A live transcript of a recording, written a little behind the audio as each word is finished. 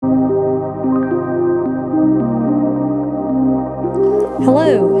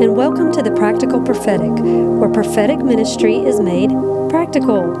Hello, and welcome to the Practical Prophetic, where prophetic ministry is made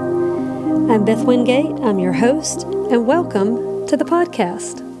practical. I'm Beth Wingate, I'm your host, and welcome to the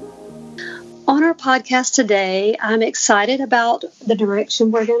podcast. On our podcast today, I'm excited about the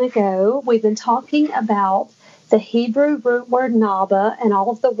direction we're going to go. We've been talking about the Hebrew root word naba and all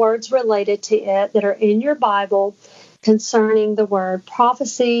of the words related to it that are in your Bible concerning the word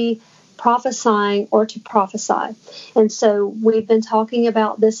prophecy, prophesying, or to prophesy. And so we've been talking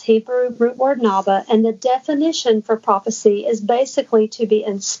about this Hebrew root word naba, and the definition for prophecy is basically to be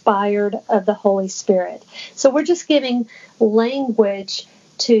inspired of the Holy Spirit. So we're just giving language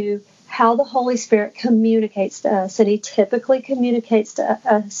to how the Holy Spirit communicates to us, and He typically communicates to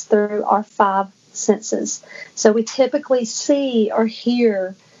us through our five senses. So we typically see or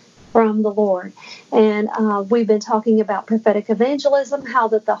hear from the Lord. And we've been talking about prophetic evangelism, how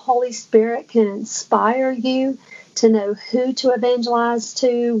that the Holy Spirit can inspire you to know who to evangelize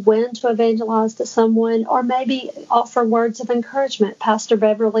to, when to evangelize to someone, or maybe offer words of encouragement. Pastor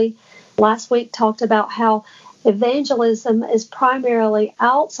Beverly last week talked about how evangelism is primarily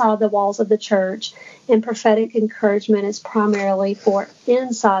outside the walls of the church, and prophetic encouragement is primarily for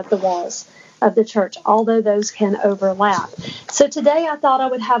inside the walls of the church, although those can overlap. So today I thought I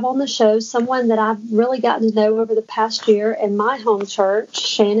would have on the show someone that I've really gotten to know over the past year in my home church,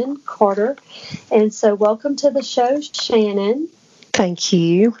 Shannon Carter. And so welcome to the show, Shannon. Thank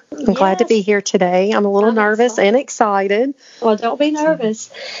you. I'm glad to be here today. I'm a little nervous and excited. Well, don't be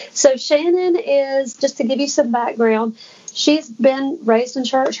nervous. So Shannon is, just to give you some background, she's been raised in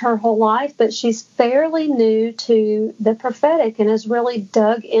church her whole life, but she's fairly new to the prophetic and has really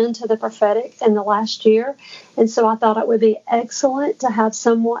dug into the prophetic in the last year. And so I thought it would be excellent to have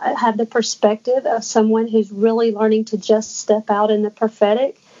someone have the perspective of someone who's really learning to just step out in the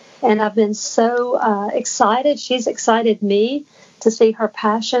prophetic. And I've been so excited. She's excited me to see her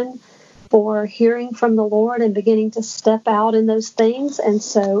passion for hearing from the Lord and beginning to step out in those things. And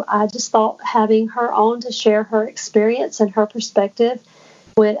so I just thought having her on to share her experience and her perspective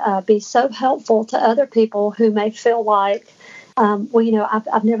would be so helpful to other people who may feel like,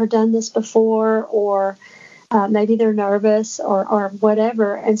 I've never done this before, or maybe they're nervous or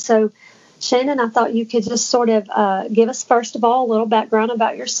whatever. And so, Shannon, I thought you could just sort of give us, first of all, a little background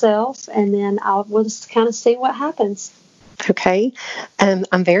about yourself, and then we'll just kind of see what happens. Okay.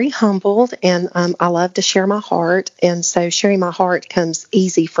 I'm very humbled, and I love to share my heart. And so sharing my heart comes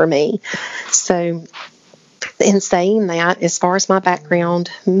easy for me. So in saying that, as far as my background,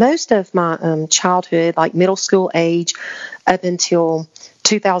 most of my childhood, like middle school age up until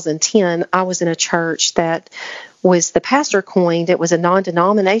 2010, I was in a church that was, the pastor coined, it was a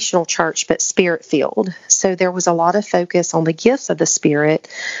non-denominational church, but spirit-filled. So there was a lot of focus on the gifts of the Spirit.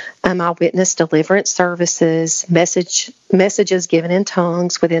 I witnessed deliverance services, messages given in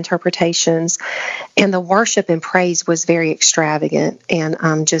tongues with interpretations, and the worship and praise was very extravagant, and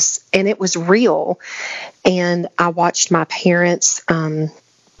and it was real. And I watched my parents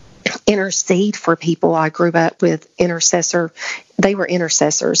intercede for people. I grew up with They were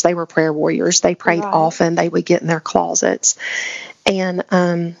intercessors. They were prayer warriors. They prayed often. They would get in their closets. And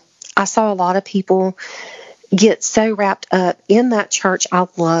I saw a lot of people get so wrapped up in that church. I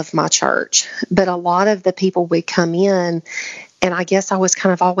love my church, but a lot of the people would come in, and I guess I was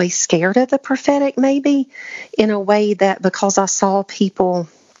kind of always scared of the prophetic, maybe, in a way that because I saw people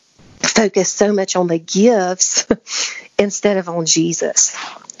focus so much on the gifts instead of on Jesus.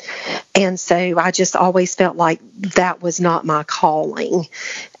 And so I just always felt like that was not my calling.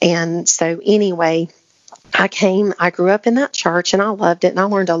 And so anyway, I grew up in that church, and I loved it, and I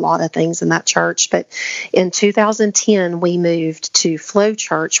learned a lot of things in that church. But in 2010, we moved to Flow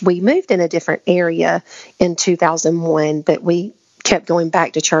Church. We moved in a different area in 2001, but we kept going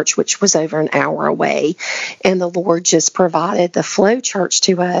back to church, which was over an hour away. And the Lord just provided the Flow Church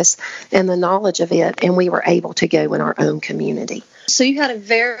to us and the knowledge of it, and we were able to go in our own community. So you had a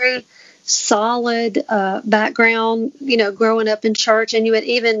very solid background, growing up in church, and you had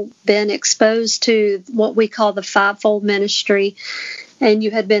even been exposed to what we call the fivefold ministry. And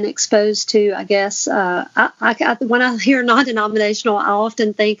you had been exposed to, I guess, when I hear non-denominational, I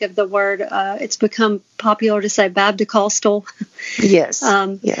often think of the word, it's become popular to say Baptist-costal. Yes.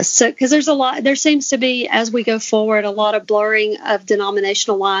 Yes. So, because there seems to be, as we go forward, a lot of blurring of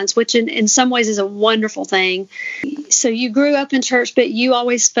denominational lines, which in some ways is a wonderful thing. So you grew up in church, but you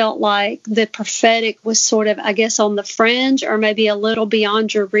always felt like the prophetic was sort of, I guess, on the fringe, or maybe a little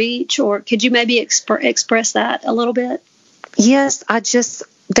beyond your reach. Or could you maybe express that a little bit? Yes,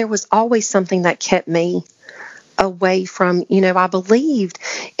 there was always something that kept me away from, I believed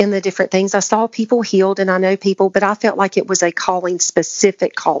in the different things. I saw people healed and I know people, but I felt like it was a calling,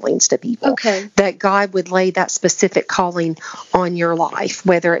 specific callings to people. Okay. That God would lay that specific calling on your life,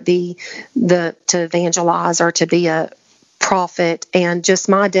 whether it be to evangelize or to be a prophet. And just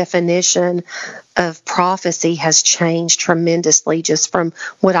my definition of prophecy has changed tremendously just from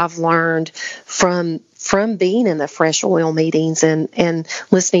what I've learned from being in the fresh oil meetings and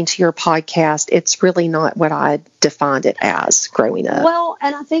listening to your podcast. It's really not what I defined it as growing up. Well,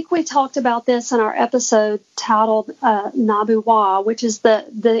 and I think we talked about this in our episode titled Nabuwa, which is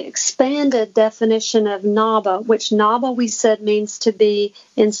the expanded definition of Naba, which Naba we said means to be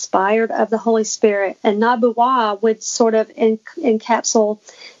inspired of the Holy Spirit. And Nabuwa would sort of encapsulate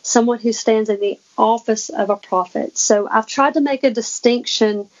someone who stands in the office of a prophet. So I've tried to make a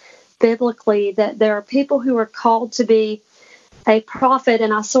distinction biblically that there are people who are called to be a prophet,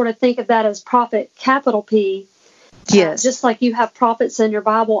 and I sort of think of that as prophet, capital P. Yes. Just like you have prophets in your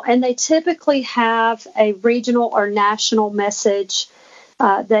Bible, and they typically have a regional or national message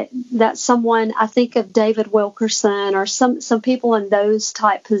that someone, I think of David Wilkerson or some people in those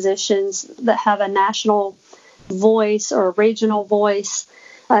type positions that have a national voice or a regional voice.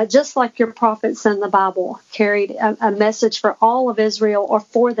 Just like your prophets in the Bible carried a message for all of Israel or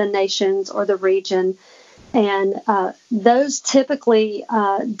for the nations or the region. And those typically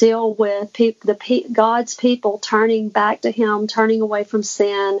deal with God's people turning back to Him, turning away from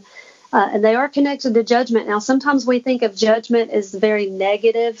sin. And they are connected to judgment. Now, sometimes we think of judgment as very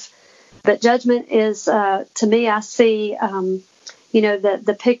negative, but judgment is, to me, I see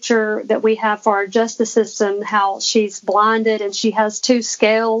the picture that we have for our justice system, how she's blinded and she has two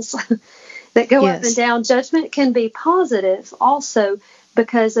scales that go up and down. Judgment can be positive also,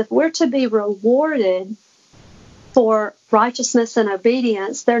 because if we're to be rewarded for righteousness and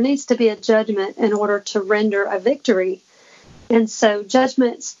obedience, there needs to be a judgment in order to render a victory. And so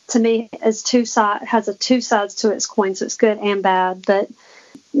judgment, to me, has two sides to its coin, so it's good and bad. But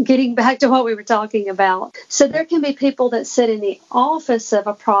getting back to what we were talking about. So there can be people that sit in the office of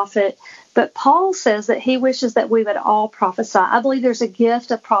a prophet, but Paul says that he wishes that we would all prophesy. I believe there's a gift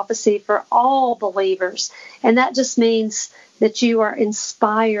of prophecy for all believers, and that just means that you are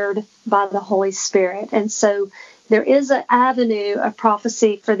inspired by the Holy Spirit. And so there is an avenue of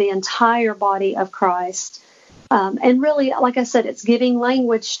prophecy for the entire body of Christ. And really, like I said, it's giving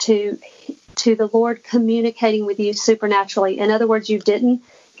language to the Lord communicating with you supernaturally. In other words, you didn't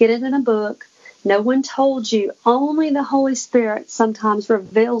get it in a book. No one told you. Only the Holy Spirit sometimes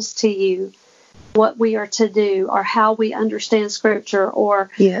reveals to you what we are to do or how we understand Scripture or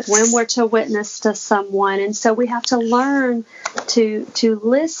when we're to witness to someone. And so we have to learn to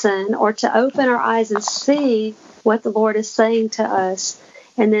listen or to open our eyes and see what the Lord is saying to us,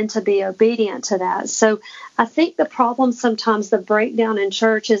 and then to be obedient to that. So I think the problem sometimes, the breakdown in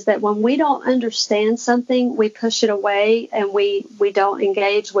church, is that when we don't understand something, we push it away and we don't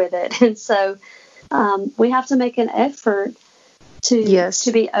engage with it. And so we have to make an effort to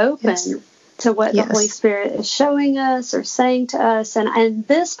be open to what the Holy Spirit is showing us or saying to us. And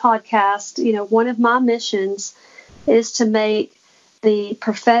this podcast, one of my missions is to make the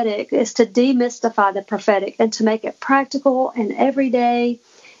prophetic, is to demystify the prophetic and to make it practical and everyday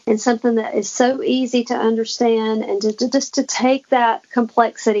and something that is so easy to understand, and to take that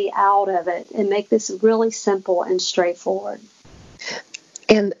complexity out of it and make this really simple and straightforward.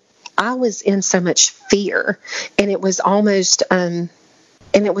 And I was in so much fear, and it was almost, and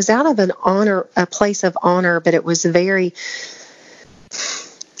it was out of a place of honor, but it was I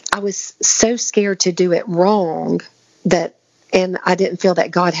was so scared to do it wrong and I didn't feel that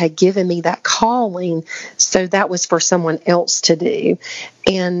God had given me that calling, so that was for someone else to do.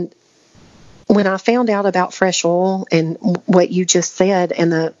 And when I found out about fresh oil and what you just said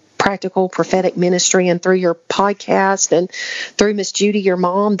and the practical prophetic ministry, and through your podcast and through Miss Judy, your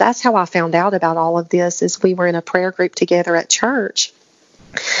mom, that's how I found out about all of this, is we were in a prayer group together at church.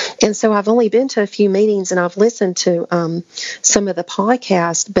 And so I've only been to a few meetings and I've listened to some of the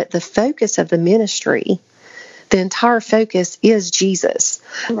podcasts, but the focus of the ministry, the entire focus is Jesus.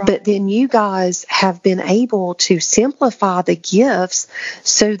 Right. But then you guys have been able to simplify the gifts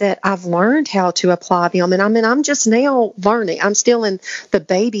so that I've learned how to apply them. And I'm just now learning. I'm still in the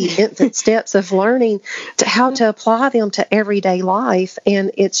baby infant steps of learning how to apply them to everyday life.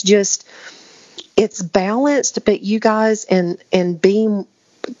 And it's balanced, but you guys and being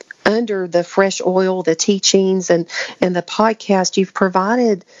under the fresh oil, the teachings and the podcast, you've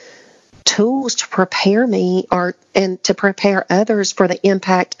provided tools to prepare me and to prepare others for the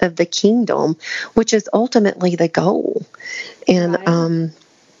impact of the kingdom, which is ultimately the goal. And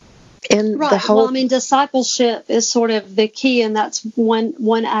And right. the whole, Well, I mean, discipleship is sort of the key, and that's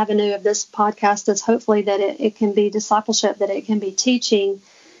one avenue of this podcast is hopefully that it can be discipleship, that it can be teaching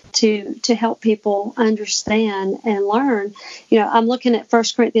to help people understand and learn. I'm looking at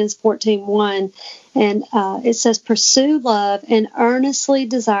 1 Corinthians 14:1, and it says, "Pursue love and earnestly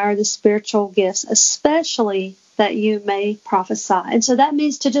desire the spiritual gifts, especially that you may prophesy." And so that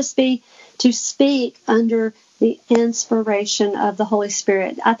means to speak under the inspiration of the Holy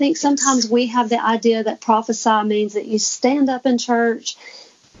Spirit. I think sometimes we have the idea that prophesy means that you stand up in church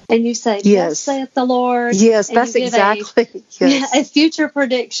and you say, "Thus saith the Lord." Yes, and that's exactly. a future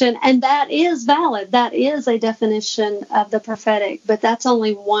prediction. And that is valid. That is a definition of the prophetic, but that's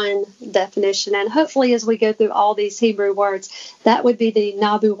only one definition. And hopefully as we go through all these Hebrew words, that would be the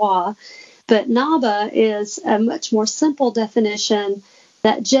nabuah. But naba is a much more simple definition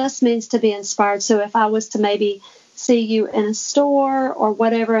that just means to be inspired. So if I was to maybe see you in a store or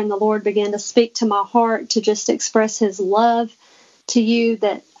whatever, and the Lord began to speak to my heart to just express his love to you,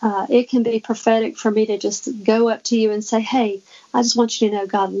 that it can be prophetic for me to just go up to you and say, "Hey, I just want you to know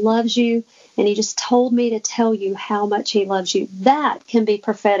God loves you, and he just told me to tell you how much he loves you." That can be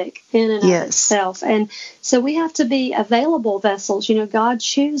prophetic in and of itself. And so we have to be available vessels. God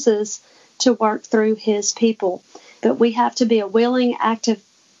chooses to work through his people, but we have to be a willing, active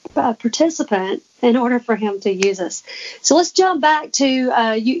participant in order for him to use us. So let's jump back to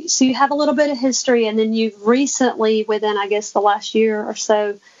you. So you have a little bit of history, and then you've recently, within I guess the last year or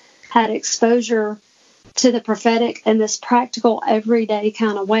so, had exposure to the prophetic in this practical, everyday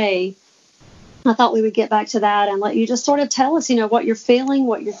kind of way. I thought we would get back to that and let you just sort of tell us, what you're feeling,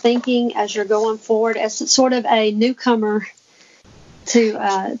 what you're thinking as you're going forward as sort of a newcomer to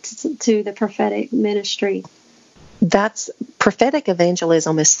the prophetic ministry. That's prophetic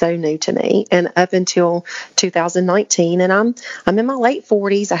evangelism is so new to me, and up until 2019, and I'm in my late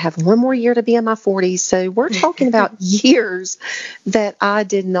 40s. I have one more year to be in my 40s, so we're talking about years that I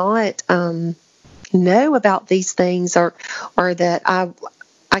did not know about these things, or that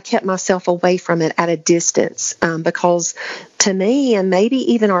I kept myself away from it at a distance, because to me, and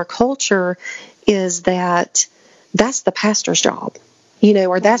maybe even our culture, is that that's the pastor's job.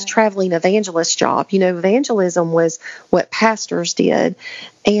 Or that's traveling evangelist's job. Evangelism was what pastors did.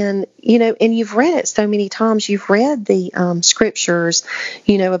 And, and you've read it so many times. You've read the scriptures,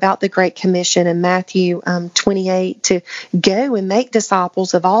 about the Great Commission in Matthew 28 to go and make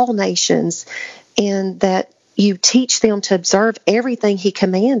disciples of all nations, and that you teach them to observe everything he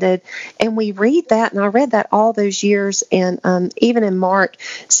commanded. And we read that, and I read that all those years. And even in Mark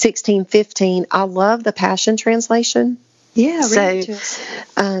 16:15, I love the Passion Translation. Yeah, so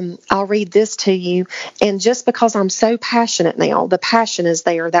I'll read this to you. And just because I'm so passionate now, the passion is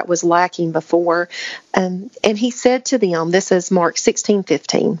there that was lacking before. And he said to them, this is Mark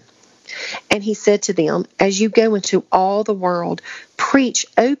 16:15. And he said to them, "As you go into all the world, preach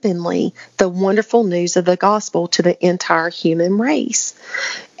openly the wonderful news of the gospel to the entire human race."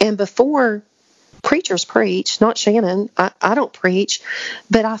 And before, preachers preach, not Shannon. I don't preach,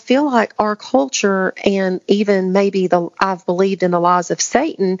 but I feel like our culture, and even maybe I've believed in the lies of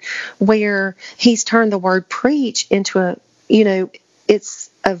Satan, where he's turned the word preach into it's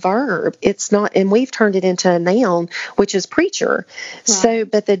a verb. It's not, and we've turned it into a noun, which is preacher. Right. So,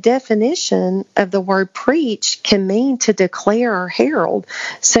 but the definition of the word preach can mean to declare or herald.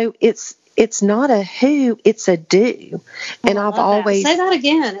 So it's not a who, it's a do. And I've always say that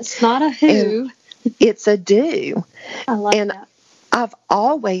again. It's not a who. It's a do. I love that. I've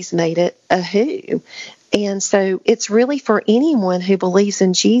always made it a who. And so it's really for anyone who believes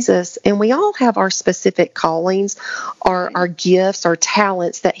in Jesus. And we all have our specific callings, our gifts, our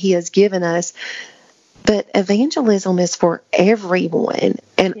talents that he has given us. But evangelism is for everyone.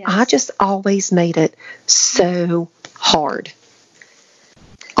 And I just always made it so hard.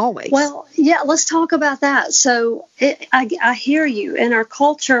 Always. Well, yeah, let's talk about that. So I hear you. In our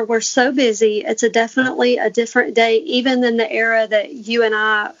culture, we're so busy. It's definitely a different day, even than the era that you and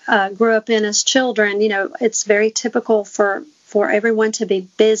I grew up in as children. It's very typical for everyone to be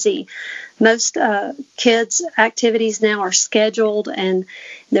busy. Most kids' activities now are scheduled, and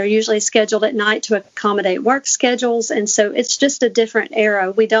they're usually scheduled at night to accommodate work schedules. And so it's just a different era.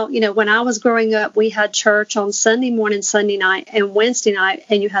 We don't, when I was growing up, we had church on Sunday morning, Sunday night, and Wednesday night,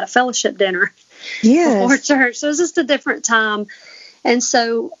 and you had a fellowship dinner before church. So it was just a different time. And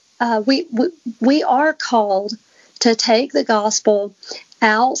so we are called to take the gospel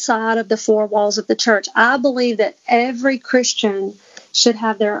outside of the four walls of the church. I believe that every Christian should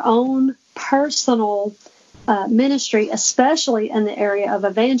have their own personal ministry, especially in the area of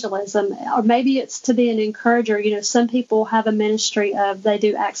evangelism, or maybe it's to be an encourager. You know, some people have a ministry of they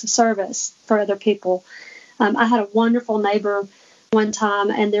do acts of service for other people. I had a wonderful neighbor one time,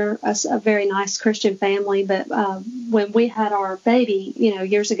 and they're a very nice Christian family. But when we had our baby, you know,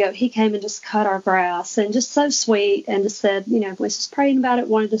 years ago, he came and just cut our grass, and just so sweet, and just said, you know, was just praying about it,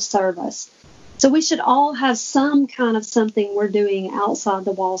 wanted to serve us. So we should all have some kind of something we're doing outside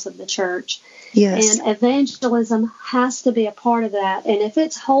the walls of the church. Yes. And evangelism has to be a part of that. And if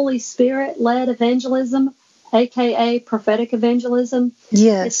it's Holy Spirit-led evangelism, aka prophetic evangelism,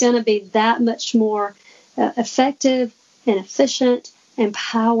 Yes. it's going to be that much more effective and efficient and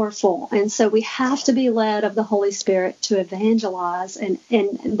powerful. And so we have to be led of the Holy Spirit to evangelize. And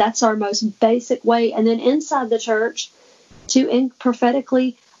that's our most basic way. And then inside the church, to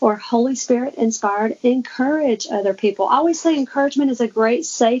prophetically or Holy Spirit inspired, encourage other people. I always say encouragement is a great,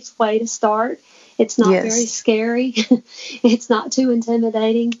 safe way to start. It's not very scary. It's not too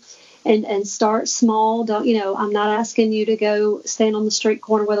intimidating. And start small. Don't, you know, I'm not asking you to go stand on the street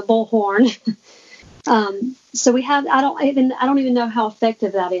corner with a bullhorn. So we have, I don't even know how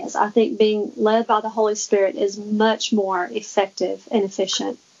effective that is. I think being led by the Holy Spirit is much more effective and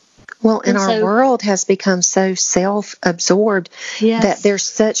efficient. Well, and our world has become so self-absorbed that there's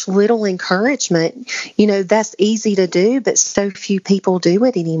such little encouragement. You know, that's easy to do, but so few people do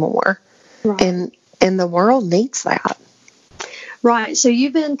it anymore. Right. And the world needs that. Right. So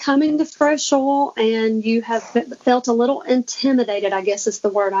you've been coming to Fresh Oil, and you have felt a little intimidated, I guess is the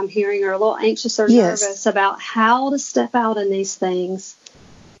word I'm hearing, or a little anxious or nervous about how to step out in these things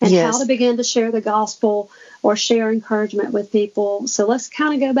and how to begin to share the gospel or share encouragement with people. So let's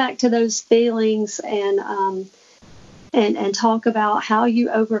kind of go back to those feelings and talk about how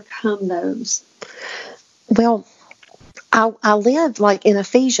you overcome those. Well, I lived like in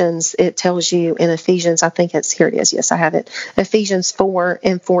Ephesians. It tells you in Ephesians, I think it's, here it is. Yes, I have it. Ephesians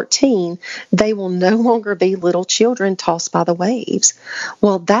 4:14, they will no longer be little children tossed by the waves.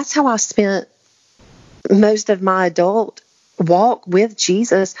 Well, that's how I spent most of my adult walk with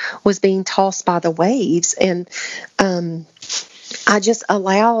Jesus, was being tossed by the waves. And I just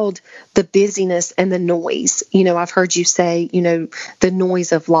allowed the busyness and the noise. You know, I've heard you say, you know, the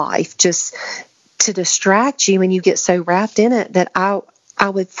noise of life just to distract you, and you get so wrapped in it that I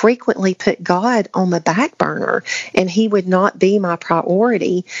would frequently put God on the back burner, and he would not be my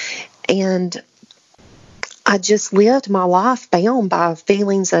priority. And I just lived my life bound by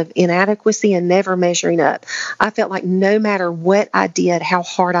feelings of inadequacy and never measuring up. I felt like no matter what I did, how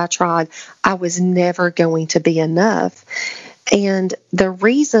hard I tried, I was never going to be enough. And the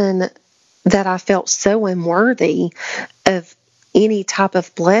reason that I felt so unworthy of any type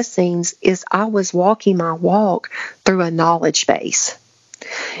of blessings is I was walking my walk through a knowledge base.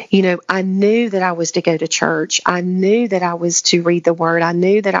 You know, I knew that I was to go to church. I knew that I was to read the word. I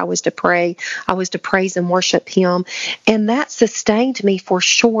knew that I was to pray. I was to praise and worship him. And that sustained me for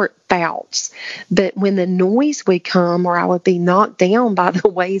short bouts. But when the noise would come, or I would be knocked down by the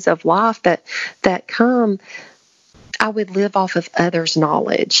ways of life that come, I would live off of others'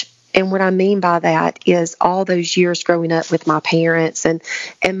 knowledge. And what I mean by that is all those years growing up with my parents and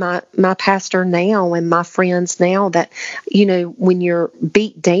my pastor now and my friends now, that, you know, when you're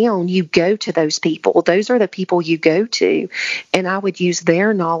beat down, you go to those people. Those are the people you go to. And I would use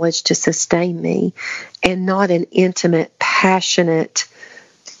their knowledge to sustain me, and not an intimate, passionate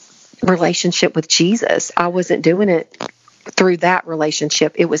relationship with Jesus. I wasn't doing it through that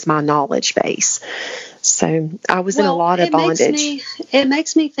relationship. It was my knowledge base. So I was in a lot of bondage. It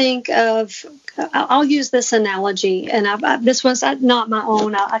makes me think of, I'll use this analogy, and this was not my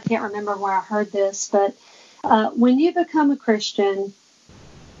own. I can't remember where I heard this, but when you become a Christian,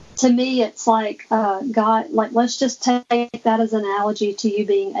 to me, it's like God, like, let's just take that as an analogy to you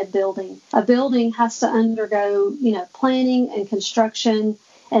being a building. A building has to undergo, you know, planning and construction.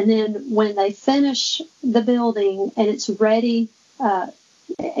 And then when they finish the building and it's ready,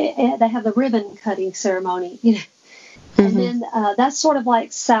 they have the ribbon cutting ceremony, you know. Mm-hmm. And then that's sort of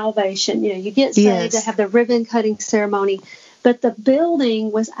like salvation. You know, you get saved, they have the ribbon cutting ceremony. But the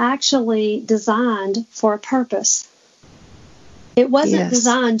building was actually designed for a purpose. It wasn't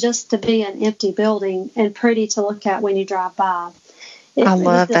designed just to be an empty building and pretty to look at when you drive by. I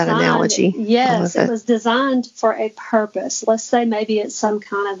love that analogy. Yes, it was designed for a purpose. Let's say maybe it's some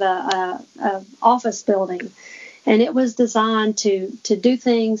kind of a office building. And it was designed to do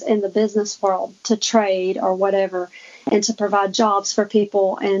things in the business world, to trade or whatever, and to provide jobs for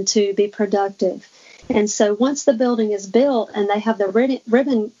people and to be productive. And so once the building is built and they have the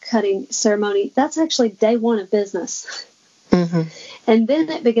ribbon cutting ceremony, that's actually day one of business. Mm-hmm. And then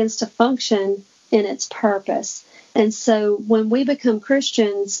it begins to function in its purpose. And so when we become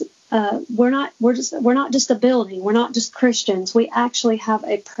Christians, we're not just a building. We're not just Christians. We actually have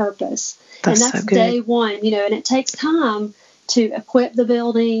a purpose. And that's so good. Day one, and it takes time to equip the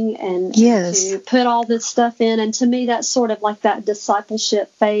building and to put all this stuff in. And to me, that's sort of like that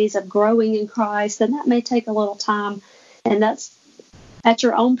discipleship phase of growing in Christ. And that may take a little time, and that's at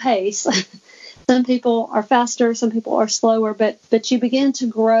your own pace. Some people are faster, some people are slower, but you begin to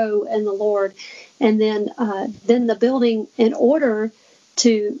grow in the Lord. And then the building, in order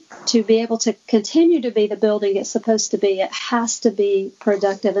to be able to continue to be the building it's supposed to be, it has to be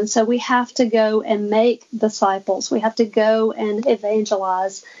productive. And so we have to go and make disciples. We have to go and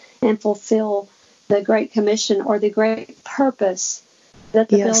evangelize and fulfill the Great Commission, or the great purpose that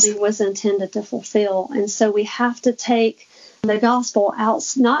the building was intended to fulfill. And so we have to take the gospel out,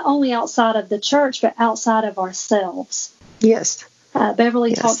 not only outside of the church, but outside of ourselves. Yes.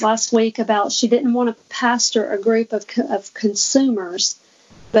 Beverly talked last week about she didn't want to pastor a group of consumers,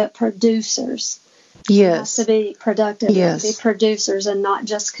 but producers. Yes. We have to be productive, and be producers, and not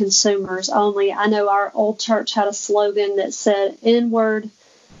just consumers only. I know our old church had a slogan that said inward,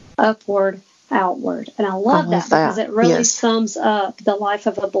 upward, outward. And I love that because it really sums up the life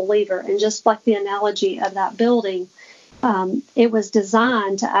of a believer. And just like the analogy of that building, it was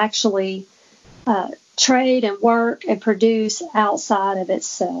designed to actually trade and work and produce outside of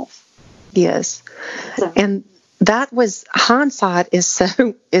itself. Yes. So. And that was, hindsight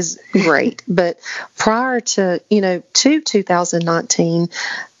is great. But prior to 2019,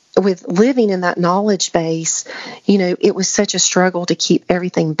 with living in that knowledge base, it was such a struggle to keep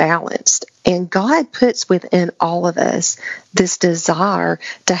everything balanced. And God puts within all of us this desire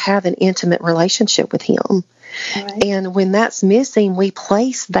to have an intimate relationship with Him. Right. And when that's missing, we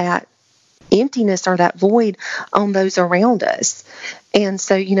place that emptiness or that void on those around us. And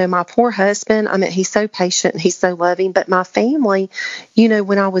so, my poor husband, he's so patient and he's so loving, but my family,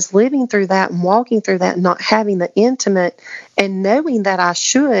 when I was living through that and walking through that and not having the intimate and knowing that I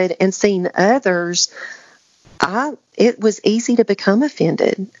should and seeing others, it was easy to become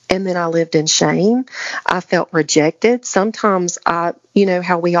offended. And then I lived in shame. I felt rejected. Sometimes how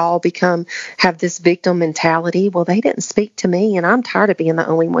we all have this victim mentality. Well, they didn't speak to me, and I'm tired of being the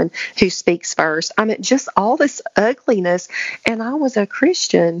only one who speaks first. Just all this ugliness. And I was a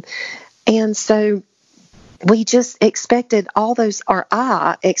Christian. And so we just expected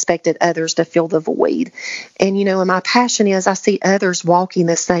I expected others to fill the void. And, and my passion is I see others walking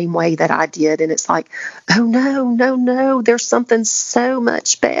the same way that I did. And it's like, oh, no, there's something so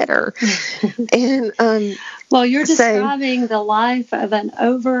much better. And, well, you're describing the life of an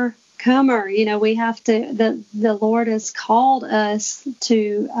overcomer. We have to, the Lord has called us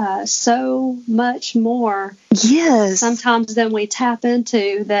to so much more. Yes. Sometimes than we tap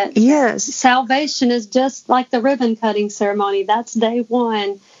into that. Yes. Salvation is just like the ribbon cutting ceremony. That's day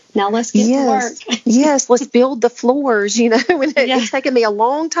one. Now let's get to work. Yes, let's build the floors, and it's taken me a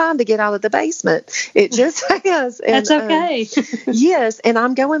long time to get out of the basement. It just has. And, that's okay. Yes, and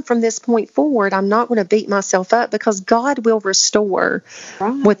I'm going from this point forward. I'm not going to beat myself up because God will restore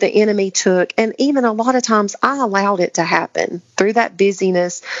what the enemy took. And even a lot of times I allowed it to happen through that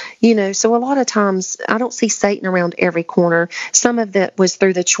busyness, so a lot of times I don't see Satan around every corner. Some of that was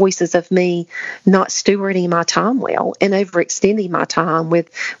through the choices of me not stewarding my time well and overextending my time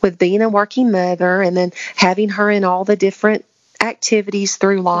with being a working mother and then having her in all the different activities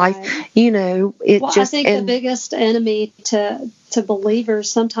through life. Right. I think the biggest enemy to believers,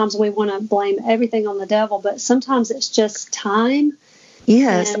 sometimes we want to blame everything on the devil, but sometimes it's just time.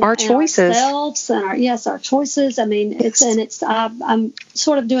 Yes, our choices. Ourselves and our choices. I'm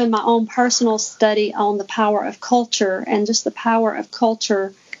sort of doing my own personal study on the power of culture and just the power of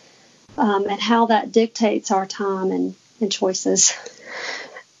culture and how that dictates our time and choices.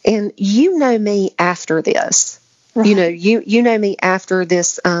 And me after this. Right. You know me after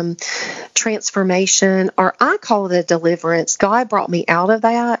this transformation, or I call it a deliverance. God brought me out of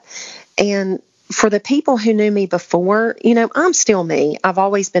that. And for the people who knew me before, I'm still me. I've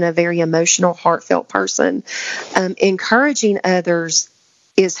always been a very emotional, heartfelt person. Encouraging others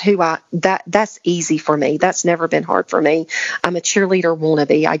is that's easy for me. That's never been hard for me. I'm a cheerleader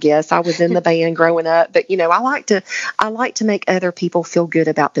wannabe, I guess. I was in the band growing up, but I like to make other people feel good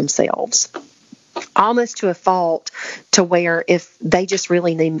about themselves. Almost to a fault, to where if they just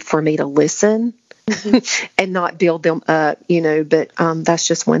really need for me to listen and not build them up, but that's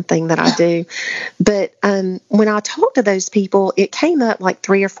just one thing that I do. But when I talked to those people, it came up like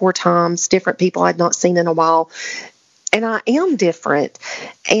 3 or 4 times, different people I'd not seen in a while. And I am different.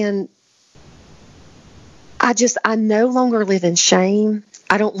 And I no longer live in shame.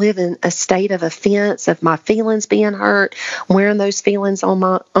 I don't live in a state of offense of my feelings being hurt, wearing those feelings on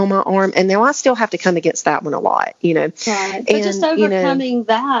my arm. And now I still have to come against that one a lot, Right. But just overcoming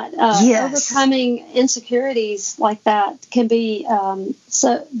overcoming insecurities like that can be,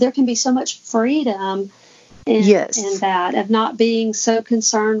 so there can be so much freedom in that, of not being so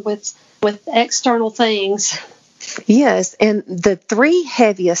concerned with external things. Yes, and the 3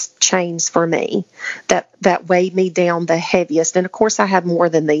 heaviest chains for me that weighed me down the heaviest, and of course I had more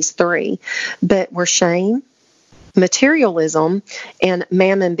than these 3, but were shame, materialism, and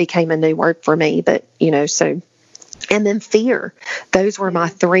mammon became a new word for me, but so, and then fear. Those were my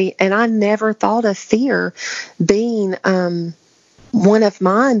 3, and I never thought of fear being one of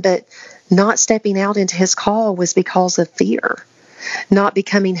mine, but not stepping out into his call was because of fear. Not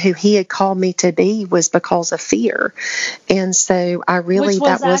becoming who he had called me to be was because of fear. And so I really,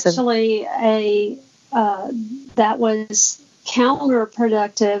 that was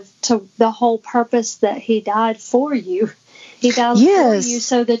counterproductive to the whole purpose that he died for you. He died for you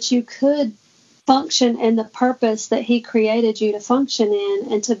so that you could function in the purpose that he created you to function in,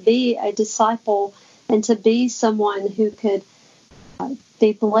 and to be a disciple, and to be someone who could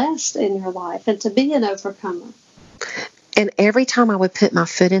be blessed in your life, and to be an overcomer. And every time I would put my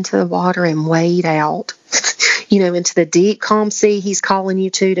foot into the water and wade out, into the deep, calm sea he's calling you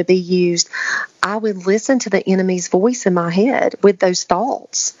to be used, I would listen to the enemy's voice in my head with those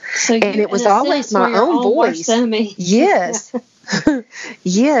thoughts. So and it was always my own voice. Yes.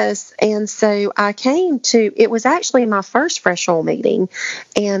 Yes. And so I came to, it was actually my first fresh oil meeting,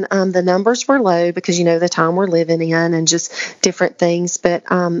 and the numbers were low because, the time we're living in and just different things. But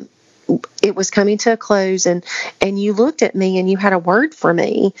it was coming to a close, and you looked at me and you had a word for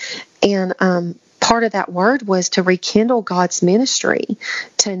me. And part of that word was to rekindle God's ministry,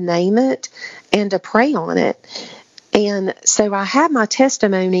 to name it and to pray on it. And so I had my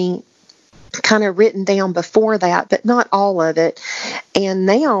testimony kind of written down before that, but not all of it. And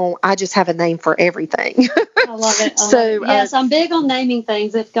now I just have a name for everything. I love it. Yes, I'm big on naming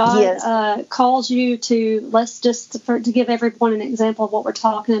things. If God calls you to, to give everyone an example of what we're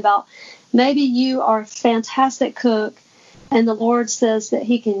talking about, maybe you are a fantastic cook, and the Lord says that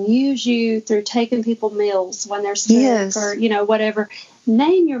he can use you through taking people meals when they're sick, or, whatever.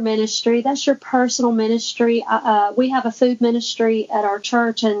 Name your ministry. That's your personal ministry. We have a food ministry at our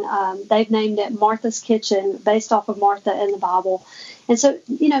church, and they've named it Martha's Kitchen, based off of Martha in the Bible. And so,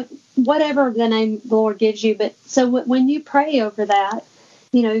 whatever the name the Lord gives you. But so when you pray over that,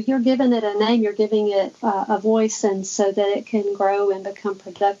 you're giving it a name, you're giving it a voice, and so that it can grow and become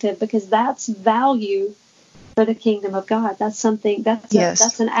productive, because that's value for the kingdom of God. That's something,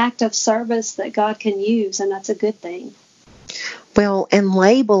 that's an act of service that God can use, and that's a good thing. Well, and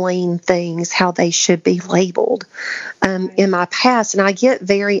labeling things how they should be labeled. In my past, and I get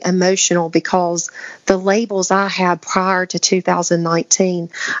very emotional because the labels I had prior to 2019,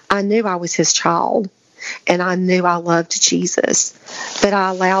 I knew I was his child, and I knew I loved Jesus, but I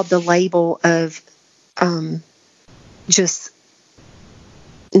allowed the label of just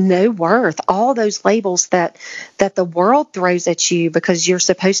no worth, all those labels that the world throws at you because you're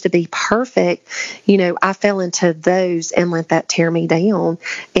supposed to be perfect. I fell into those and let that tear me down.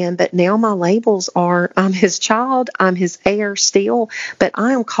 But now my labels are, I'm his child, I'm his heir still, but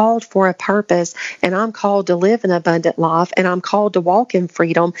I am called for a purpose, and I'm called to live an abundant life, and I'm called to walk in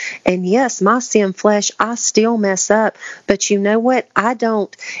freedom. And yes, my sin flesh, I still mess up, but you know what? I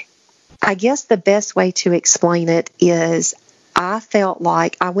guess the best way to explain it is, I felt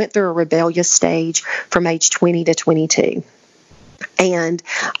like I went through a rebellious stage from age 20 to 22. And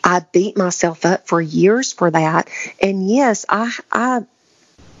I beat myself up for years for that. And yes,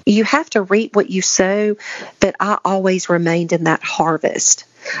 you have to reap what you sow, but I always remained in that harvest.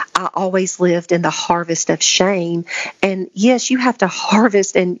 I always lived in the harvest of shame. And yes, you have to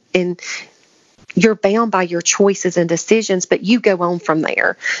harvest, and you're bound by your choices and decisions, but you go on from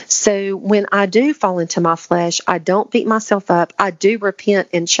there. So when I do fall into my flesh, I don't beat myself up. I do repent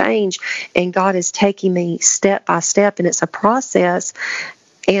and change, and God is taking me step by step, and it's a process.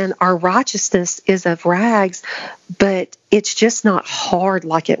 And our righteousness is of rags, but it's just not hard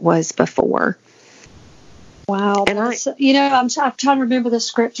like it was before. Wow. And I'm trying to remember the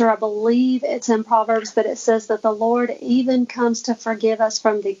scripture. I believe it's in Proverbs, but it says that the Lord even comes to forgive us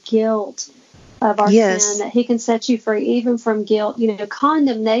from the guilt of our sin, that he can set you free even from guilt.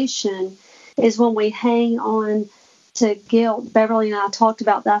 Condemnation is when we hang on to guilt. Beverly and I talked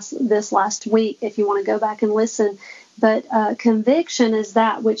about this last week, if you want to go back and listen. but conviction is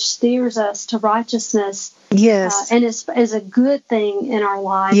that which steers us to righteousness. Yes. And is a good thing in our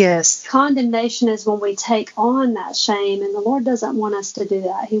life. Yes. Condemnation is when we take on that shame, and the Lord doesn't want us to do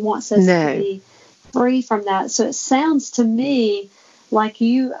that. He wants us to be free from that. So it sounds to me like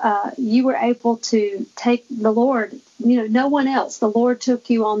you were able to take the Lord, no one else. The Lord took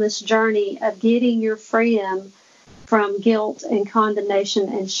you on this journey of getting your freedom from guilt and condemnation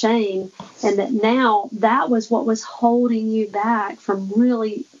and shame, and that now that was what was holding you back from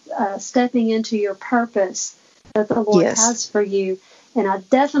really stepping into your purpose that the Lord has for you. And I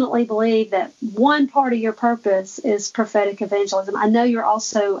definitely believe that one part of your purpose is prophetic evangelism. I know you're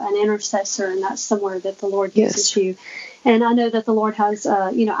also an intercessor, and that's somewhere that the Lord uses you. And I know that the Lord has,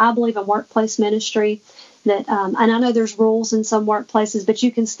 I believe in workplace ministry. That and I know there's rules in some workplaces, but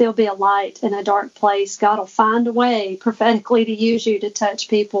you can still be a light in a dark place. God will find a way prophetically to use you to touch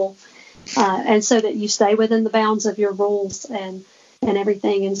people, and so that you stay within the bounds of your rules and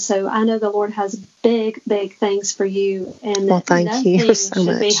everything. And so I know the Lord has big things for you, and thank you so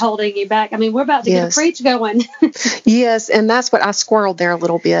much. Should be holding you back. I mean, we're about to get a preach going. Yes, and that's what I squirreled there a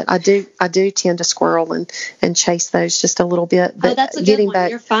little bit. I do tend to squirrel and chase those just a little bit. But that's a good one.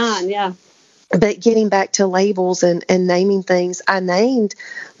 You're fine. Yeah. But getting back to labels and naming things, I named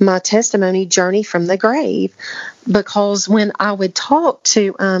my testimony Journey from the Grave, because when I would talk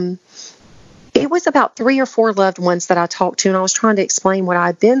to, it was about 3 or 4 loved ones that I talked to, and I was trying to explain what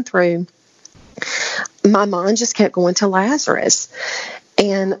I'd been through, my mind just kept going to Lazarus.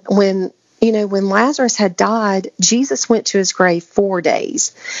 And when Lazarus had died, Jesus went to his grave 4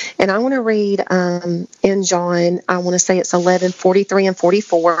 days. And I want to read in John, I want to say it's 11:43 and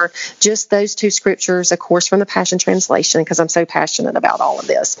 44, just those 2 scriptures, of course, from the Passion Translation, because I'm so passionate about all of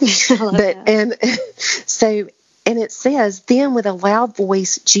this. And it says, "Then with a loud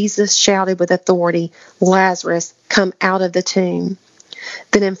voice, Jesus shouted with authority, 'Lazarus, come out of the tomb.'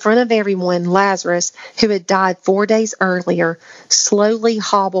 Then in front of everyone, Lazarus, who had died 4 days earlier, slowly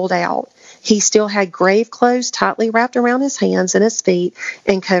hobbled out. He still had grave clothes tightly wrapped around his hands and his feet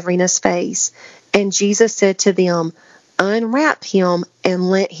and covering his face. And Jesus said to them, 'Unwrap him and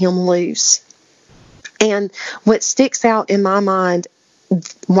let him loose.'" And what sticks out in my mind,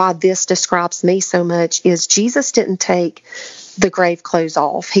 why this describes me so much, is Jesus didn't take the grave clothes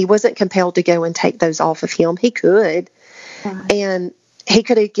off. He wasn't compelled to go and take those off of him. He could. Right. And he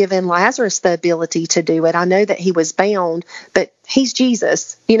could have given Lazarus the ability to do it. I know that he was bound, but he's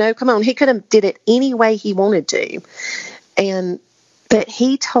Jesus. Come on, he could have did it any way he wanted to. But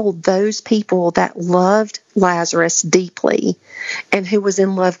he told those people that loved Lazarus deeply and who was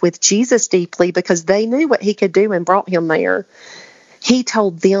in love with Jesus deeply, because they knew what he could do and brought him there, he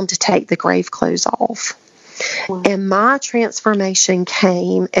told them to take the grave clothes off. Wow. And my transformation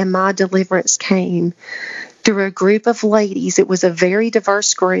came and my deliverance came through a group of ladies. It was a very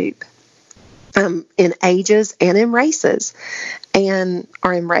diverse group in ages and in races,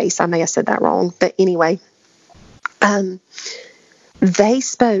 or in race. I may have said that wrong, but anyway, they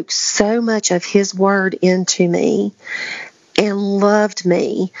spoke so much of his word into me and loved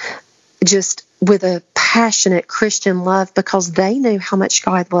me just with a passionate Christian love, because they knew how much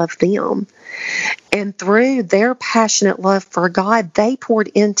God loved them. And through their passionate love for God, they poured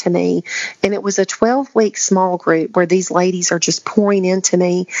into me. And it was a 12-week small group where these ladies are just pouring into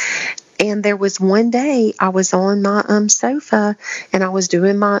me. And there was one day I was on my sofa and I was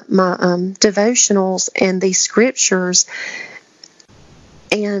doing my devotionals and these scriptures.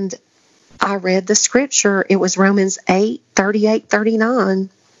 And I read the scripture. It was Romans 8:38-39.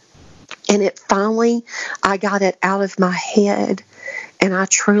 And it finally, I got it out of my head, and I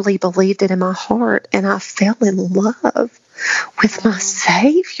truly believed it in my heart, and I fell in love with my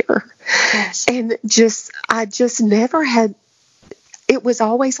Savior. Yes. And I just never had, it was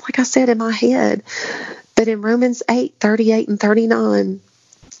always, like I said, in my head, but in Romans 8:38 and 39,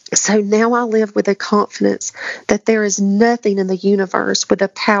 so now I live with the confidence that there is nothing in the universe with the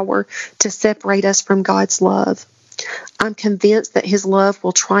power to separate us from God's love. I'm convinced that his love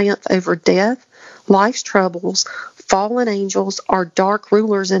will triumph over death, life's troubles, fallen angels, or dark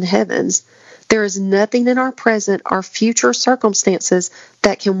rulers in heavens. There is nothing in our present or future circumstances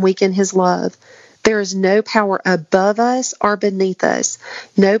that can weaken his love. There is no power above us or beneath us,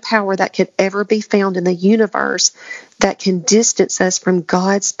 no power that could ever be found in the universe that can distance us from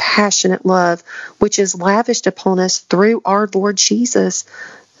God's passionate love, which is lavished upon us through our Lord Jesus,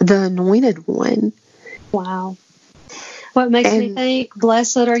 the Anointed One. Wow. What makes me think,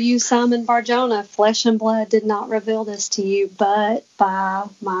 blessed are you, Simon Bar-Jonah, flesh and blood did not reveal this to you, but by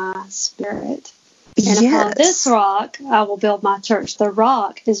my Spirit. And upon this rock, I will build my church. The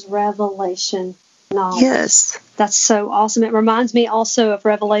rock is revelation. knowledge. Yes. That's so awesome. It reminds me also of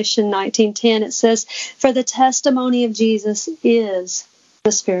Revelation 19:10. It says, "For the testimony of Jesus is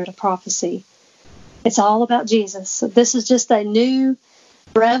the spirit of prophecy." It's all about Jesus. So this is just a new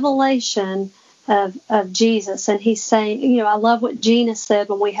revelation of Jesus. And he's saying, I love what Gina said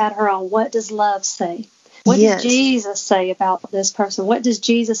when we had her on. What does love say? What does Jesus say about this person? What does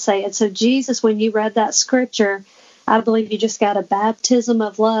Jesus say? And so Jesus, when you read that scripture, I believe you just got a baptism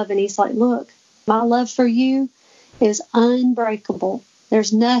of love. And he's like, look, my love for you is unbreakable.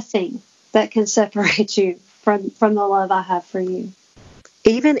 There's nothing that can separate you from the love I have for you.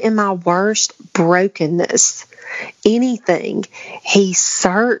 Even in my worst brokenness, anything, he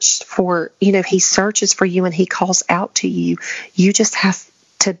searched for, he searches for you and he calls out to you. You just have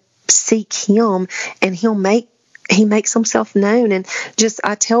to seek him, and he makes himself known. And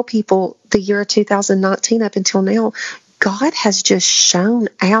I tell people, the year of 2019 up until now, God has just shown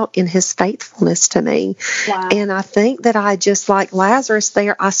out in his faithfulness to me. Wow. And I think that I just, like Lazarus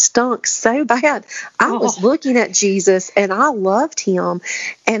there, I stunk so bad. I was looking at Jesus and I loved him,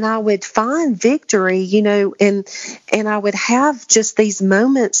 and I would find victory, and I would have just these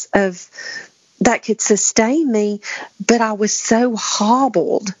moments that could sustain me, but I was so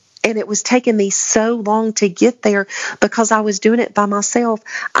hobbled. And it was taking me so long to get there because I was doing it by myself.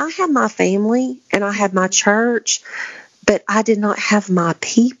 I had my family and I had my church, but I did not have my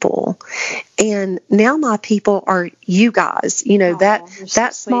people. And now my people are you guys. That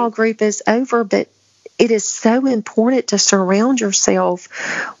small group is over, but it is so important to surround yourself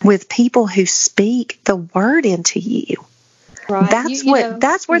with people who speak the word into you. Right.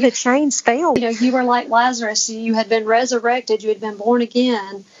 That's where the chains fell. You were like Lazarus. You had been resurrected. You had been born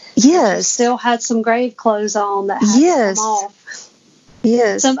again. Yes. You still had some grave clothes on that had to come off.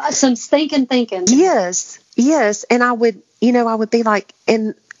 Yes. Some stinking thinking. Yes. Yes. And I would be like,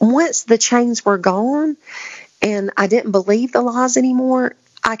 and once the chains were gone and I didn't believe the lies anymore,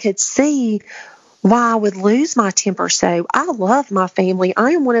 I could see why I would lose my temper. So I love my family.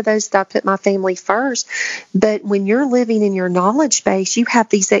 I am one of those that I put my family first. But when you're living in your knowledge base, you have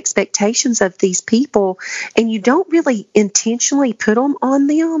these expectations of these people, and you don't really intentionally put them on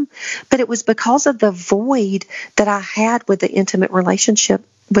them. But it was because of the void that I had with the intimate relationship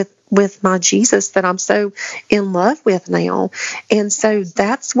with my Jesus that I'm so in love with now. And so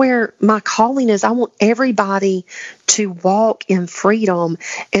that's where my calling is. I want everybody to walk in freedom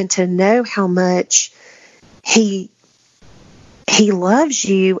and to know how much he loves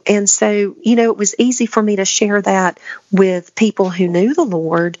you. And so, it was easy for me to share that with people who knew the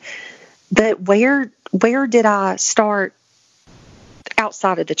Lord. But where did I start?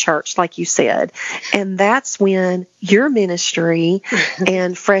 Outside of the church, like you said. And that's when your ministry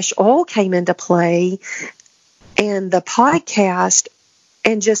and Fresh Oil came into play, and the podcast,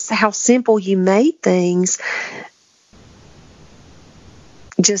 and just how simple you made things.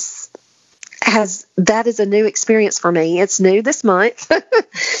 That is a new experience for me. It's new this month.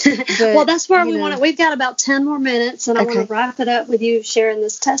 Well, that's where we want it. We've got about 10 more minutes, and I want to wrap it up with you sharing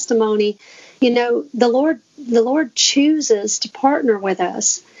this testimony. The Lord chooses to partner with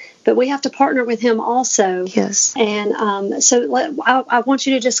us, but we have to partner with him also. Yes. And I want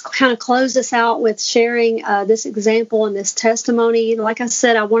you to just kind of close this out with sharing this example and this testimony. Like I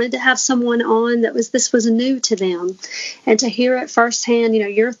said, I wanted to have someone on this was new to them, and to hear it firsthand,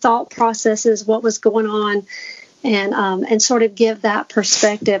 your thought processes, what was going on, and sort of give that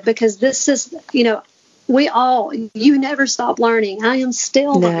perspective, because this is, you never stop learning. I am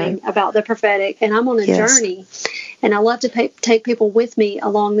still learning about the prophetic, and I'm on a journey, and I love to take people with me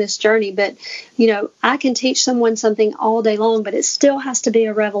along this journey. But, I can teach someone something all day long, but it still has to be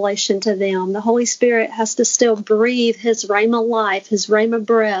a revelation to them. The Holy Spirit has to still breathe his rhema life, his rhema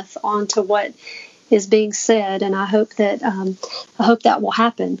breath onto what is being said, and I hope that will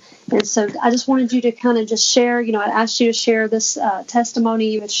happen. And so I just wanted you to kind of just share, I asked you to share this testimony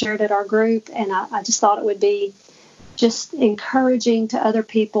you had shared at our group, and I just thought it would be just encouraging to other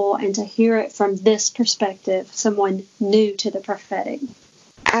people, and to hear it from this perspective, someone new to the prophetic.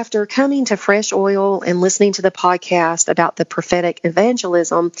 After coming to Fresh Oil and listening to the podcast about the prophetic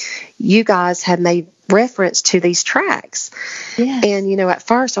evangelism, you guys had made reference to these tracts. Yes. And, at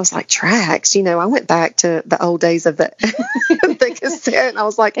first I was like, tracts? I went back to the old days of the, the cassette, and I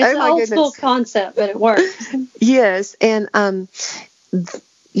was like, it's oh my goodness. It's an old school concept, but it works. Yes. And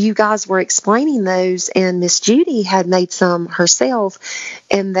you guys were explaining those, and Miss Judy had made some herself,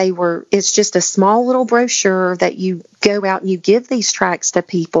 and it's just a small little brochure that you go out and you give these tracts to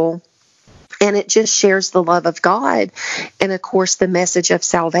people, and it just shares the love of God and, of course, the message of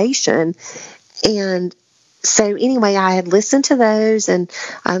salvation. And so anyway, I had listened to those, and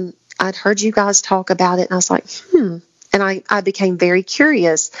I'd heard you guys talk about it, and I was like, and I became very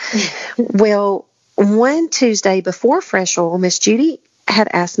curious. Well, one Tuesday before Fresh Oil, Miss Judy had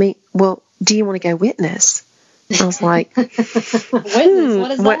asked me, well, do you want to go witness? I was like, witness,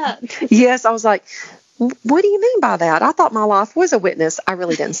 what is that? Yes, I was like, what do you mean by that? I thought my life was a witness. I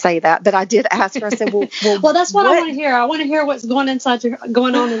really didn't say that, but I did ask her. I said, well, that's what I want to hear. I want to hear what's going on inside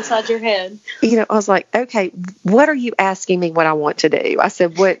your head. I was like, okay, what are you asking me what I want to do? I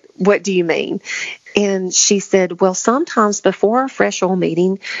said, what do you mean? And she said, well, sometimes before our Fresh Oil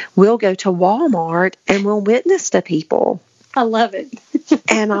meeting, we'll go to Walmart and we'll witness to people. I love it.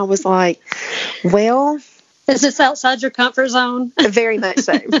 And I was like, well, is this outside your comfort zone? Very much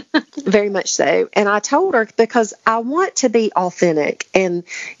so. Very much so. And I told her, because I want to be authentic, and,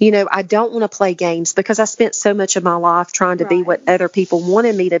 I don't want to play games, because I spent so much of my life trying to be what other people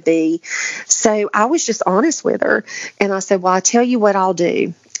wanted me to be. So I was just honest with her. And I said, well, I tell you what I'll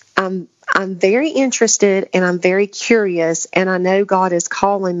do. I'm very interested, and I'm very curious, and I know God is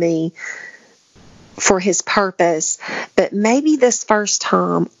calling me for his purpose, but maybe this first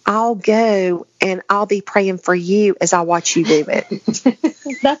time I'll go and I'll be praying for you as I watch you do it.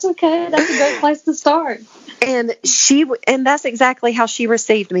 That's okay. That's a great place to start. And that's exactly how she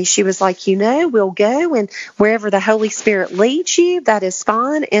received me. She was like, we'll go, and wherever the Holy Spirit leads you, that is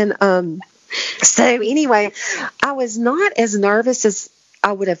fine. And so anyway, I was not as nervous as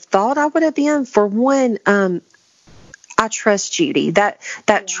I would have thought I would have been. For one, I trust Judy. That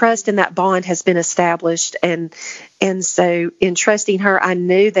trust and that bond has been established, and so in trusting her, I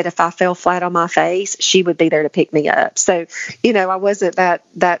knew that if I fell flat on my face, she would be there to pick me up. So, I wasn't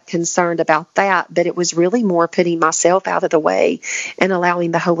that concerned about that, but it was really more putting myself out of the way and allowing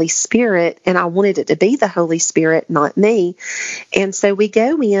the Holy Spirit, and I wanted it to be the Holy Spirit, not me. And so we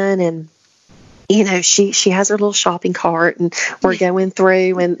go in, and she has her little shopping cart, and we're going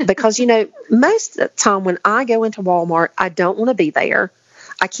through, and because, most of the time when I go into Walmart, I don't want to be there.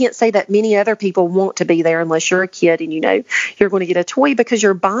 I can't say that many other people want to be there unless you're a kid and you're going to get a toy, because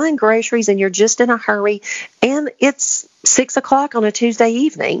you're buying groceries and you're just in a hurry, and it's 6:00 on a Tuesday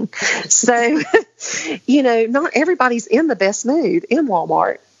evening. So, not everybody's in the best mood in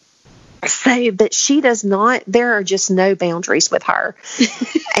Walmart. So, but she does not, there are just no boundaries with her.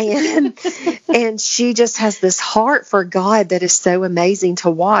 And she just has this heart for God that is so amazing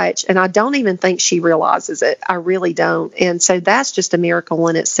to watch. And I don't even think she realizes it. I really don't. And so that's just a miracle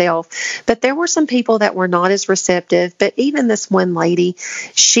in itself. But there were some people that were not as receptive. But even this one lady,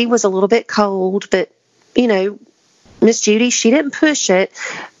 she was a little bit cold, but, Miss Judy, she didn't push it.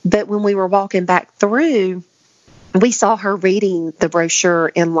 But when we were walking back through, we saw her reading the brochure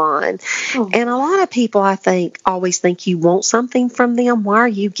in line. Oh. And a lot of people, I think, always think you want something from them. Why are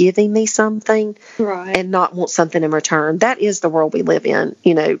you giving me something? Right. And not want something in return? That is the world we live in.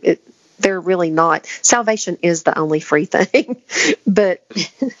 They're really not. Salvation is the only free thing. But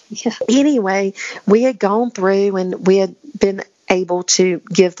Anyway, we had gone through, and we had been able to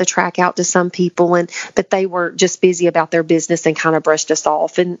give the track out to some people, but they were just busy about their business and kind of brushed us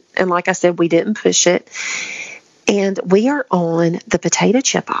off. And like I said, we didn't push it. And we are on the potato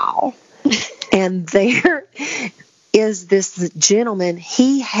chip aisle, and there is this gentleman.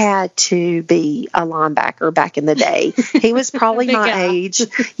 He had to be a linebacker back in the day. He was probably my age.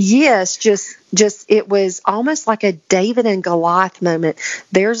 Yes, just it was almost like a David and Goliath moment.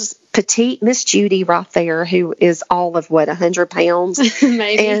 There's petite Miss Judy right there, who is all of 100 pounds,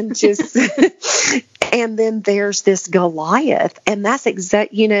 maybe, and just. And then there's this Goliath, and that's we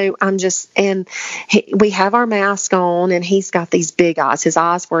have our mask on, and he's got these big eyes. His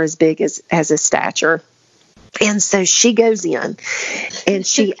eyes were as big as his stature. And so she goes in, and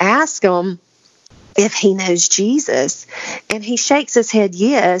she asks him if he knows Jesus, and he shakes his head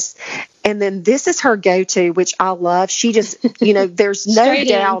yes. And then this is her go-to, which I love. She just, there's no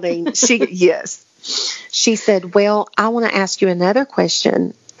doubting. She said, well, I want to ask you another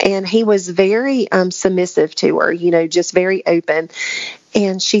question. And he was very submissive to her, just very open.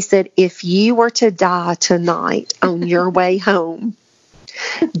 And she said, if you were to die tonight on your way home,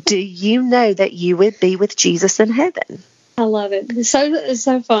 do you know that you would be with Jesus in heaven? I love it. It's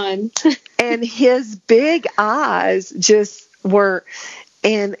so fun. And his big eyes just were,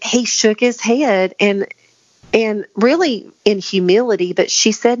 and he shook his head, and really in humility, but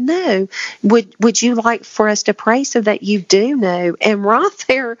she said, no, would you like for us to pray so that you do know? And right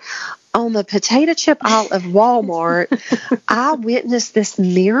there on the potato chip aisle of Walmart, I witnessed this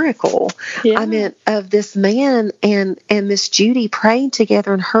miracle. Yeah. I mean, of this man and Miss Judy praying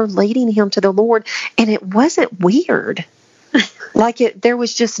together and her leading him to the Lord. And it wasn't weird. There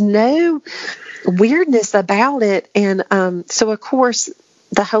was just no weirdness about it. And so, of course,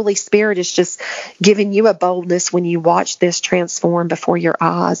 the Holy Spirit is just giving you a boldness when you watch this transform before your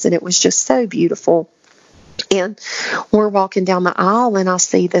eyes. And it was just so beautiful. And we're walking down the aisle, and I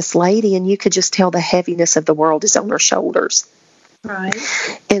see this lady, and you could just tell the heaviness of the world is on her shoulders. Right.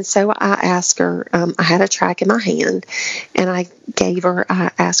 And so I asked her, I had a tract in my hand, and I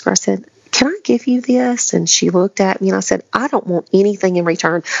asked her, I said, can I give you this? And she looked at me, and I said, I don't want anything in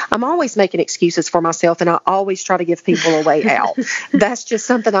return. I'm always making excuses for myself, and I always try to give people a way out. That's just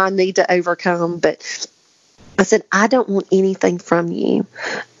something I need to overcome. But I said, I don't want anything from you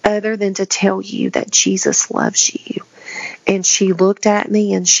other than to tell you that Jesus loves you. And she looked at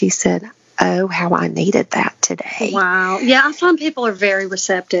me and she said, oh, how I needed that today. Wow. Yeah, I find people are very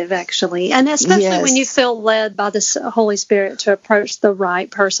receptive, actually. And especially when you feel led by the Holy Spirit to approach the right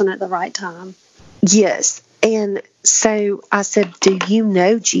person at the right time. Yes. And so I said, do you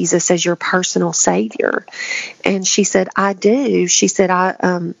know Jesus as your personal Savior? And she said, I do. She said,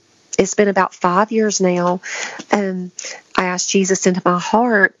 it's been about 5 years now. I asked Jesus into my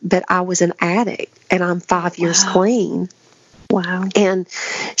heart, but I was an addict, and I'm 5 years clean. Wow. And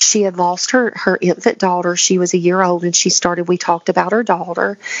she had lost her infant daughter. She was a year old, and we talked about her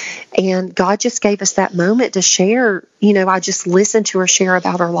daughter, and God just gave us that moment to share. I just listened to her share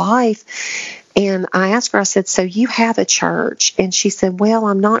about her life. And I asked her, I said, so you have a church? And she said, well,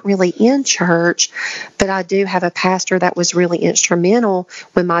 I'm not really in church, but I do have a pastor that was really instrumental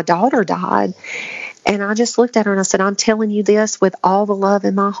when my daughter died. And I just looked at her and I said, I'm telling you this with all the love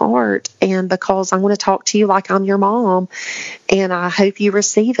in my heart, and because I want to talk to you like I'm your mom, and I hope you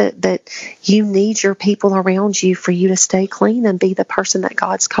receive it, but you need your people around you for you to stay clean and be the person that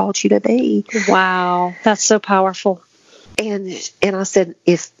God's called you to be. Wow, that's so powerful. And I said,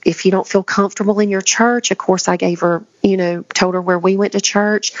 if you don't feel comfortable in your church, of course I gave her, told her where we went to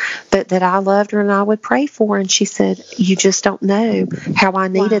church, but that I loved her and I would pray for her. And she said, you just don't know how I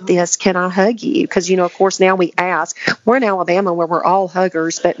needed this. Can I hug you? Because, of course, now we ask. We're in Alabama where we're all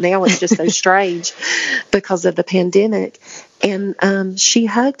huggers, but now it's just so strange because of the pandemic. And she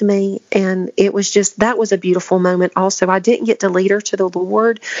hugged me, and it was that was a beautiful moment also. I didn't get to lead her to the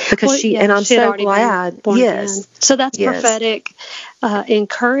Lord because and I'm so glad. Yes. So that's prophetic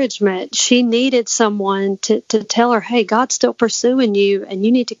encouragement. She needed someone to tell her, hey, God's still pursuing you, and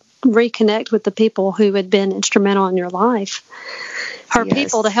you need to reconnect with the people who had been instrumental in your life. Her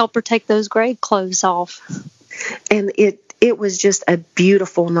people to help her take those grave clothes off. And it was just a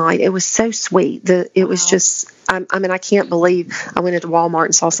beautiful night. It was so sweet. It was just, I can't believe I went into Walmart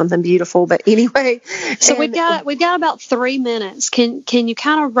and saw something beautiful. But anyway. So we've got about 3 minutes. Can you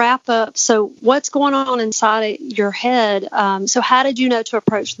kind of wrap up? So what's going on inside your head? So how did you know to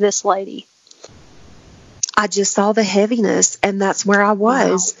approach this lady? I just saw the heaviness, and that's where I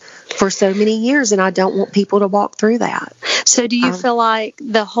was for so many years, and I don't want people to walk through that. So do you feel like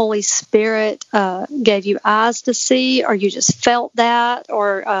the Holy Spirit gave you eyes to see, or you just felt that,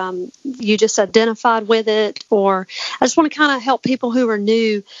 or you just identified with it? Or I just want to kind of help people who are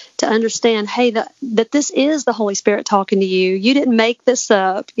new to understand, hey, that this is the Holy Spirit talking to you. You didn't make this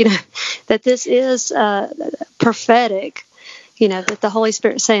up, that this is prophetic. That the Holy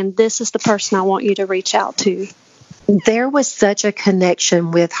Spirit is saying, this is the person I want you to reach out to. There was such a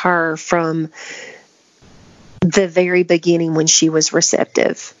connection with her from the very beginning when she was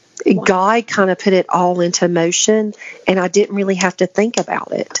receptive. Wow. God kind of put it all into motion, and I didn't really have to think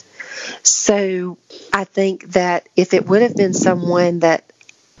about it. So I think that if it would have been someone that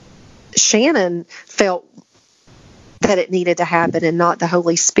Shannon felt that it needed to happen and not the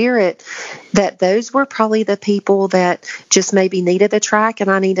Holy Spirit, that those were probably the people that just maybe needed the track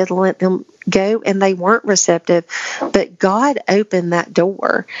and I needed to let them go, and they weren't receptive. But God opened that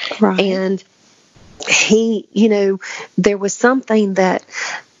door. Right. And he, there was something that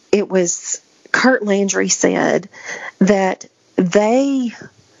it was Kurt Landry said that they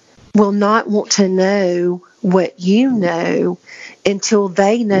will not want to know what you know until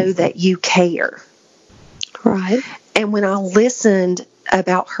they know that you care. Right. And when I listened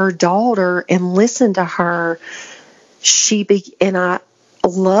about her daughter and listened to her, and I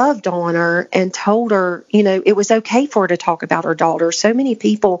loved on her and told her, it was okay for her to talk about her daughter. So many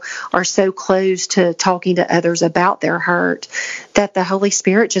people are so close to talking to others about their hurt that the Holy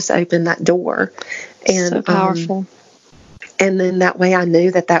Spirit just opened that door. And so powerful. And then that way I knew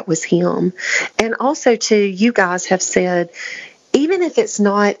that was him. And also, too, you guys have said, even if it's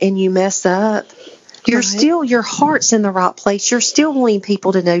not and you mess up, you're still, your heart's in the right place. You're still wanting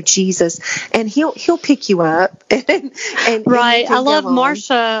people to know Jesus, and he'll pick you up. and right. I love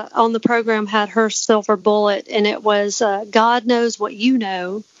Marsha on the program had her silver bullet, and it was God knows what you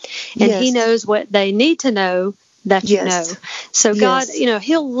know, and He knows what they need to know that you know. So God,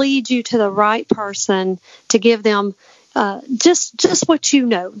 He'll lead you to the right person to give them just what you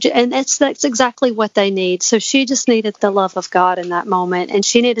know, and that's exactly what they need. So she just needed the love of God in that moment, and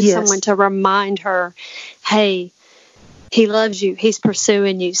she needed someone to remind her, hey, He loves you, He's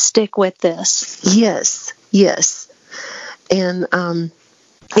pursuing you, stick with this. Yes. And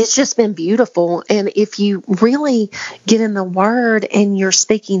it's just been beautiful. And if you really get in the Word and you're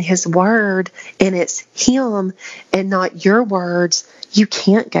speaking His Word and it's Him and not your words, you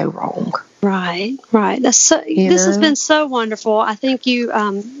can't go wrong. Right. This has been so wonderful. I think you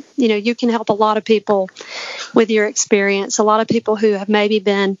can help a lot of people with your experience. A lot of people who have maybe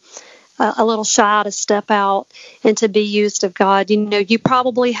been a little shy to step out and to be used of God. You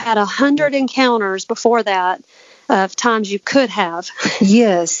probably had 100 encounters before that of times you could have.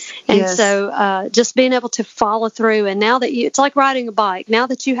 Yes. And so just being able to follow through, and now that it's like riding a bike. Now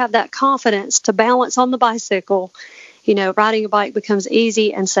that you have that confidence to balance on the bicycle, riding a bike becomes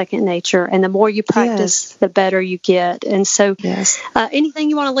easy and second nature. And the more you practice, the better you get. And so anything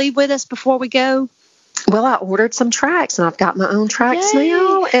you want to leave with us before we go? Well, I ordered some tracks, and I've got my own tracks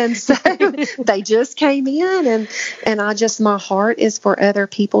now, and so they just came in, and my heart is for other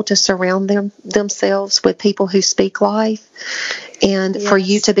people to surround themselves with people who speak life, and for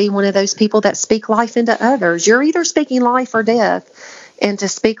you to be one of those people that speak life into others. You're either speaking life or death, and to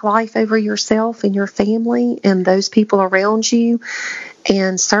speak life over yourself and your family and those people around you,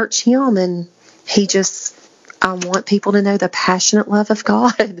 and search Him, and I want people to know the passionate love of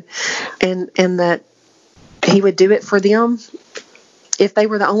God, and that He would do it for them if they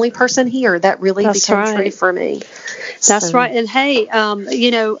were the only person here. That really became true for me. That's right. And hey,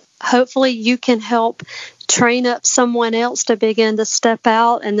 hopefully you can help train up someone else to begin to step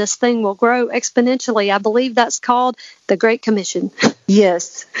out, and this thing will grow exponentially. I believe that's called the Great Commission.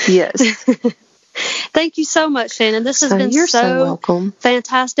 Yes. Thank you so much, Shannon. This has been so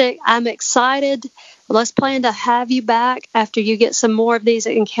fantastic. I'm excited. Let's plan to have you back after you get some more of these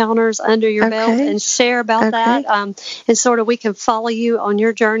encounters under your belt and share about that. And sort of we can follow you on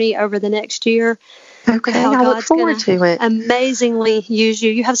your journey over the next year. Okay, I look forward to it. Amazingly use you.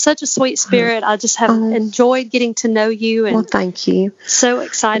 You have such a sweet spirit. I just have enjoyed getting to know you. And thank you. So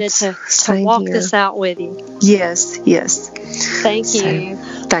excited to walk this out with you. Yes. Thank you.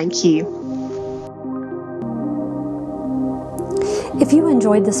 Thank you. If you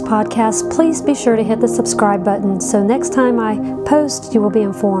enjoyed this podcast, please be sure to hit the subscribe button so next time I post, you will be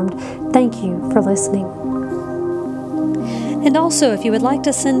informed. Thank you for listening. And also, if you would like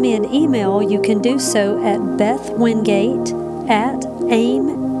to send me an email, you can do so at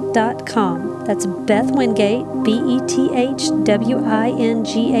bethwingate@aim.com. That's Beth Wingate,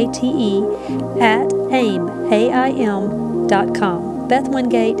 BETHWINGATE @aim.com.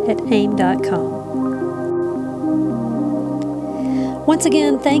 bethwingate@aim.com. Once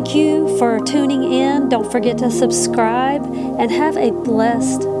again, thank you for tuning in. Don't forget to subscribe and have a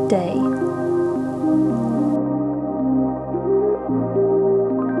blessed day.